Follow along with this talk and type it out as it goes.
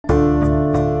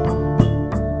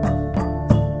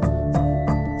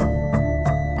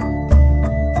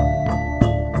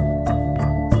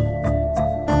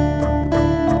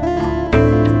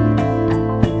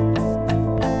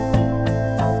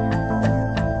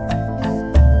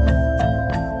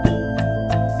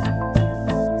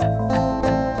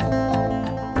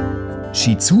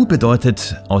Shih Tzu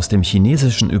bedeutet aus dem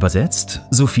Chinesischen übersetzt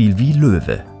so viel wie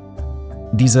Löwe.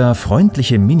 Dieser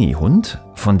freundliche Mini-Hund,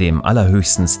 von dem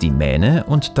allerhöchstens die Mähne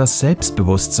und das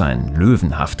Selbstbewusstsein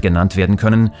löwenhaft genannt werden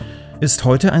können, ist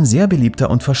heute ein sehr beliebter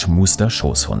und verschmuster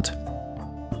Schoßhund.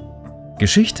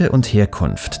 Geschichte und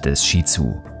Herkunft des Shih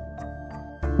Tzu.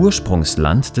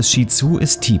 Ursprungsland des Shih Tzu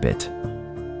ist Tibet.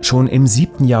 Schon im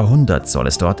 7. Jahrhundert soll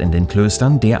es dort in den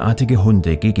Klöstern derartige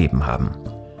Hunde gegeben haben.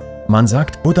 Man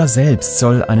sagt, Buddha selbst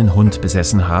soll einen Hund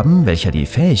besessen haben, welcher die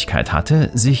Fähigkeit hatte,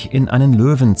 sich in einen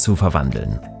Löwen zu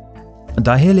verwandeln.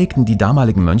 Daher legten die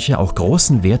damaligen Mönche auch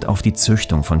großen Wert auf die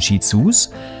Züchtung von Shih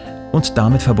Tzus und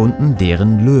damit verbunden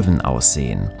deren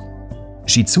Löwenaussehen.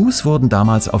 Shih Tzus wurden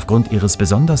damals aufgrund ihres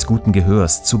besonders guten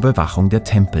Gehörs zur Bewachung der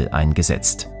Tempel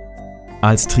eingesetzt.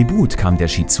 Als Tribut kam der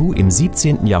Shih Tzu im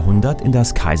 17. Jahrhundert in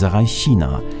das Kaiserreich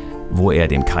China, wo er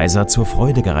dem Kaiser zur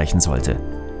Freude gereichen sollte.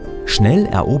 Schnell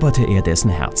eroberte er dessen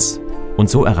Herz und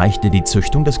so erreichte die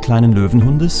Züchtung des kleinen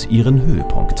Löwenhundes ihren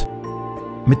Höhepunkt.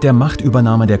 Mit der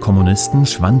Machtübernahme der Kommunisten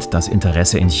schwand das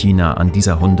Interesse in China an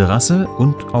dieser Hunderasse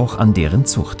und auch an deren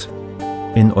Zucht.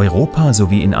 In Europa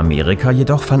sowie in Amerika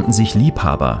jedoch fanden sich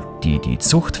Liebhaber, die die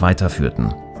Zucht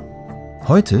weiterführten.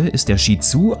 Heute ist der Shih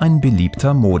Tzu ein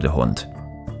beliebter Modehund.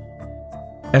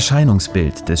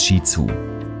 Erscheinungsbild des Shih Tzu.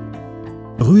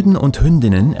 Rüden und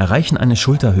Hündinnen erreichen eine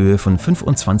Schulterhöhe von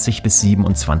 25 bis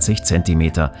 27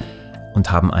 cm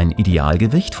und haben ein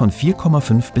Idealgewicht von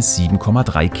 4,5 bis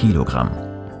 7,3 Kilogramm.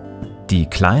 Die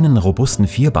kleinen, robusten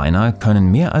Vierbeiner können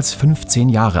mehr als 15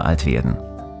 Jahre alt werden.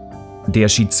 Der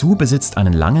Shih Tzu besitzt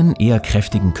einen langen, eher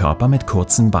kräftigen Körper mit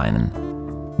kurzen Beinen.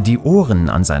 Die Ohren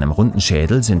an seinem runden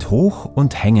Schädel sind hoch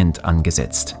und hängend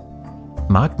angesetzt.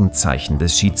 Markenzeichen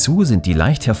des Shih Tzu sind die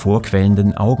leicht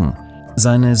hervorquellenden Augen,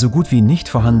 seine so gut wie nicht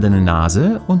vorhandene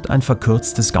Nase und ein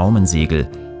verkürztes Gaumensegel,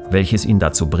 welches ihn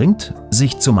dazu bringt,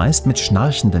 sich zumeist mit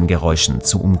schnarchenden Geräuschen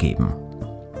zu umgeben.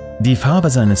 Die Farbe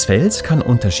seines Fells kann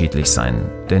unterschiedlich sein,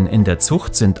 denn in der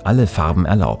Zucht sind alle Farben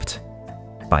erlaubt.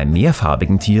 Bei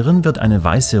mehrfarbigen Tieren wird eine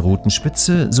weiße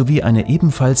Rutenspitze sowie eine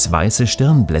ebenfalls weiße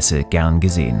Stirnblässe gern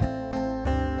gesehen.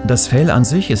 Das Fell an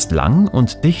sich ist lang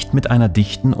und dicht mit einer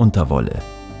dichten Unterwolle.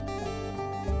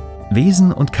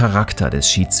 Wesen und Charakter des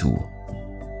Shih Tzu.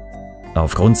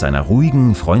 Aufgrund seiner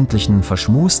ruhigen, freundlichen,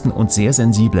 verschmusten und sehr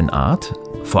sensiblen Art,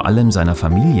 vor allem seiner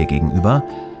Familie gegenüber,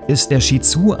 ist der Shih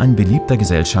Tzu ein beliebter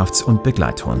Gesellschafts- und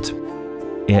Begleithund.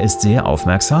 Er ist sehr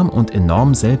aufmerksam und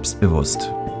enorm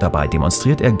selbstbewusst. Dabei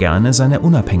demonstriert er gerne seine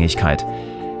Unabhängigkeit,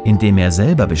 indem er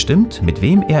selber bestimmt, mit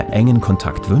wem er engen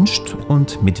Kontakt wünscht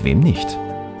und mit wem nicht.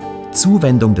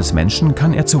 Zuwendung des Menschen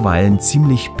kann er zuweilen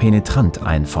ziemlich penetrant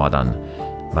einfordern,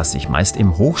 was sich meist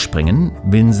im Hochspringen,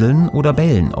 Winseln oder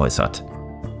Bellen äußert.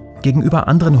 Gegenüber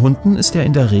anderen Hunden ist er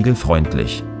in der Regel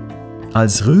freundlich.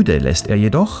 Als Rüde lässt er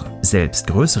jedoch, selbst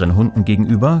größeren Hunden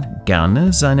gegenüber,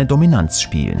 gerne seine Dominanz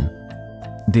spielen.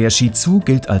 Der Shih Tzu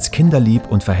gilt als kinderlieb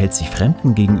und verhält sich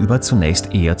Fremden gegenüber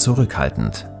zunächst eher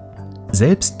zurückhaltend.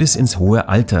 Selbst bis ins hohe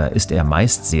Alter ist er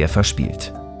meist sehr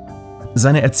verspielt.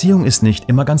 Seine Erziehung ist nicht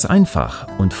immer ganz einfach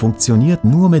und funktioniert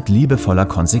nur mit liebevoller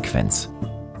Konsequenz.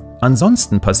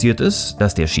 Ansonsten passiert es,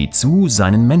 dass der Shih Tzu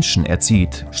seinen Menschen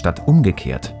erzieht, statt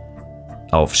umgekehrt.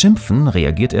 Auf Schimpfen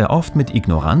reagiert er oft mit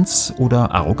Ignoranz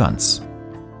oder Arroganz.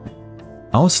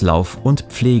 Auslauf und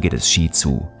Pflege des Shih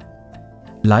Tzu.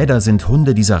 Leider sind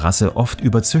Hunde dieser Rasse oft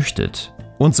überzüchtet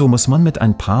und so muss man mit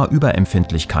ein paar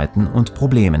Überempfindlichkeiten und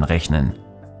Problemen rechnen.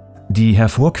 Die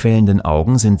hervorquellenden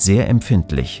Augen sind sehr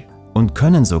empfindlich und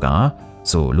können sogar,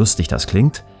 so lustig das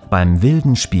klingt, beim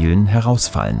wilden Spielen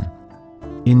herausfallen.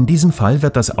 In diesem Fall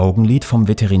wird das Augenlid vom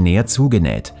Veterinär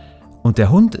zugenäht und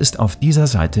der Hund ist auf dieser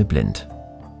Seite blind.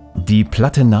 Die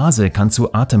platte Nase kann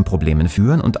zu Atemproblemen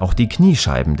führen und auch die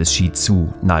Kniescheiben des Shih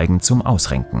Tzu neigen zum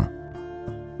Ausrenken.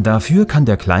 Dafür kann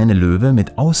der kleine Löwe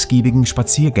mit ausgiebigen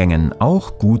Spaziergängen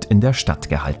auch gut in der Stadt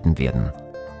gehalten werden.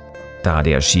 Da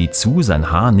der Shih Tzu sein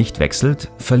Haar nicht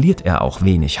wechselt, verliert er auch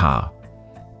wenig Haar.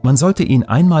 Man sollte ihn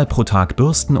einmal pro Tag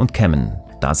bürsten und kämmen,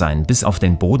 da sein bis auf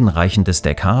den Boden reichendes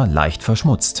Deckhaar leicht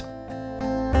verschmutzt.